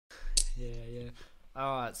Yeah.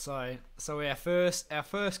 All right. So our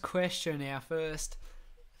first question, our first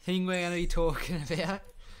thing we're gonna be talking about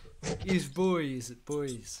is boys.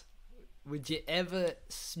 Boys, would you ever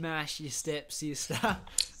smash your stepsister,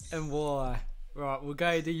 and why? Right, we'll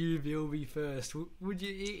go to you, Bilby, first. Would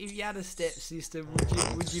you, if you had a stepsister,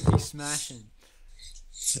 would you be smashing?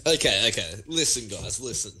 Okay. Listen, guys,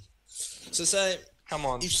 listen. So say Come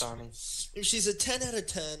on, if, Sonny. if she's a 10 out of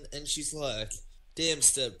 10 and she's like, damn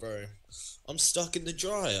step bro, I'm stuck in the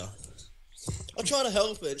dryer. I try to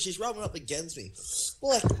help her and she's rubbing up against me.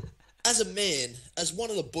 Like, as a man, as one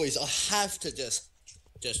of the boys, I have to just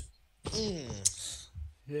Yeah,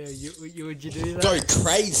 would you do that? go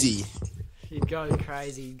crazy. You'd go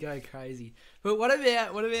crazy. But what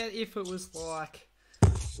about if it was like,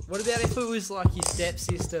 what about if it was like your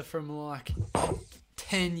stepsister from like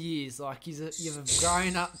 10 years, like you've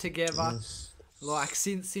grown up together, like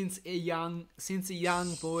since a young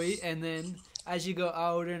boy, and then as you got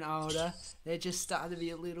older and older, they just started to be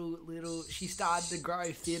a little. She started to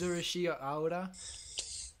grow fitter as she got older.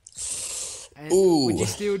 And Ooh. would you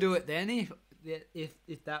still do it then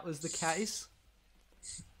if that was the case?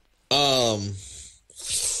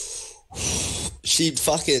 She'd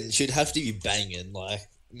have to be banging, like,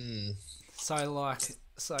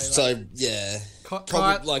 So yeah,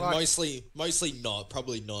 probably mostly not,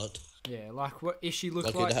 probably not. Yeah, like what if she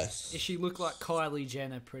looked Like like? If she looked like Kylie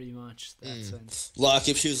Jenner, pretty much. That sense. Like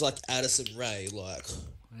if she was like Addison Rae, like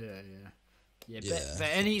Yeah. But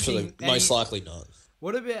anything, most likely not.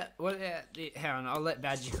 What about hang on, I'll let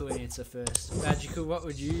Badgical answer first. Badgical, what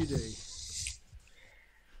would you do?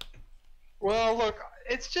 Well, look,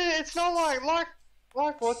 it's not like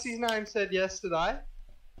what's his name said yesterday.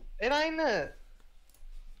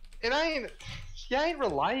 She ain't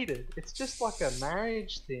related. It's just like a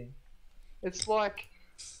marriage thing. It's like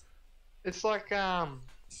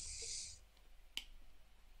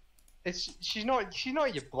she's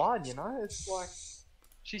not your blood, you know. It's like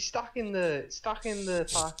she's stuck in the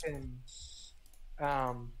fucking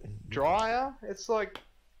dryer. It's like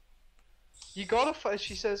you gotta.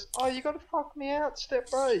 She says, "Oh, you gotta fuck me out, step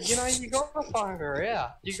bro. You know, you gotta fuck her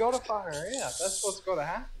out. You gotta fuck her out. That's what's gotta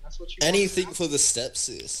happen. That's what you anything for the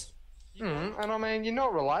stepsis." And I mean, you're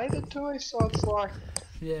not related to her, so it's like,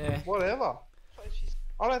 Yeah. whatever.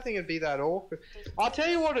 I don't think it'd be that awkward. I'll tell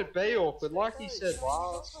you what it'd be awkward, like he said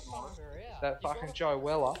last night, that fucking Joe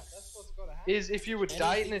Weller, is if you were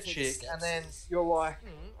dating a chick and then you're like,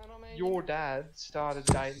 your dad started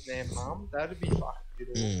dating their mum, that'd be fucking bit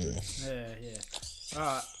awkward.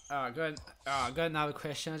 Yeah. Alright, got another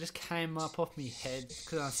question. I just came up off my head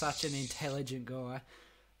because I'm such an intelligent guy.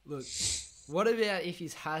 Look, what about if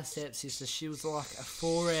his had stepsister, she was like a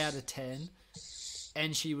 4 out of 10,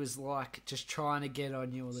 and she was like just trying to get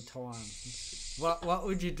on you all the time? What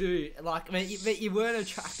would you do? Like, but you weren't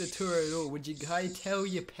attracted to her at all. Would you go tell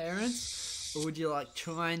your parents, or would you like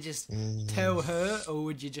try and just tell her, or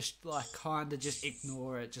would you just like kind of just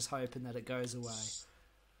ignore it, just hoping that it goes away?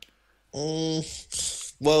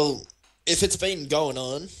 Well, if it's been going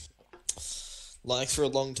on like for a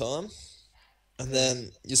long time, and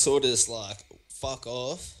then you sort of just like fuck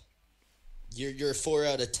off. You're a 4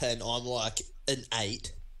 out of 10. I'm like an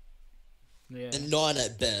 8, a 9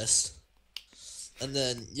 at best. And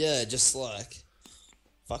then just like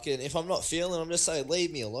fucking, if I'm not feeling, I'm just saying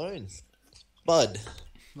leave me alone, bud.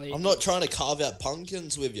 I'm not trying to carve out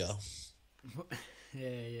pumpkins with you.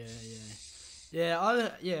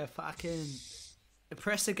 Yeah. Fucking.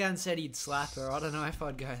 Pressagan said he'd slap her. I don't know if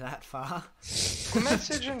I'd go that far. I'm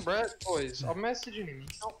messaging Brett, boys. I'm messaging him.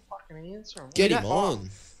 He's not fucking answering. Get him on.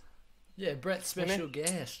 Yeah, Brett's special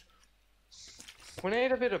guest. We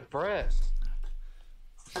need a bit of Brett.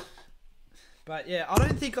 But yeah, I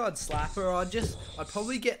don't think I'd slap her. I'd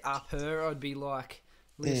probably get up her. I'd be like,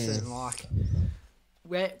 listen, like,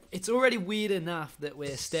 it's already weird enough that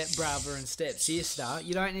we're stepbrother and stepsister.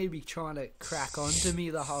 You don't need to be trying to crack onto me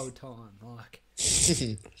the whole time, like.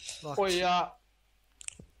 What would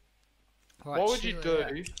you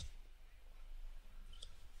do?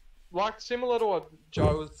 Like similar to what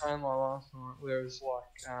Joe was saying like last night, where it was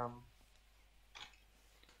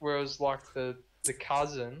like the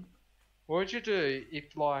cousin. What would you do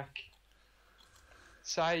if like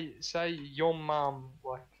say your mum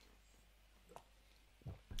like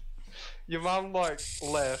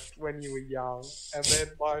left when you were young, and then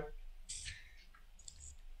like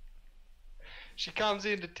she comes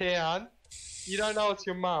into town, you don't know it's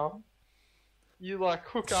your mum, you like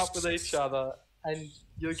hook up with each other and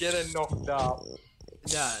you'll get her knocked up.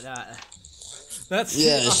 No. That's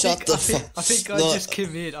shut the fuck. I think I'd just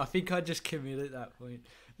commit. I think I'd just commit at that point.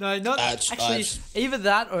 No, not actually. I've- Either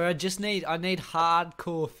that, or I need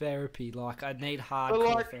hardcore therapy. Like I need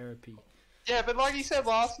hardcore therapy. Yeah, but like you said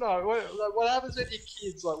last night, what happens when your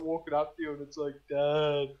kid's like walking up to you and it's like,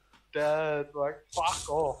 Dad, like fuck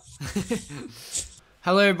off.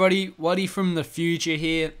 Hello, everybody. Waddy from the future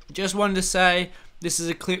here. Just wanted to say this is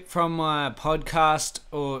a clip from my podcast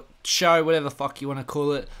or show, whatever the fuck you want to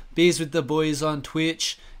call it. Beers with the Boys on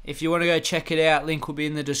Twitch. If you want to go check it out, link will be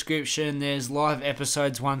in the description. There's live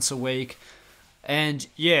episodes once a week. And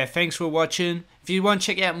yeah, thanks for watching. If you want to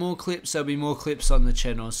check out more clips, there'll be more clips on the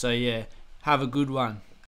channel. So yeah, have a good one.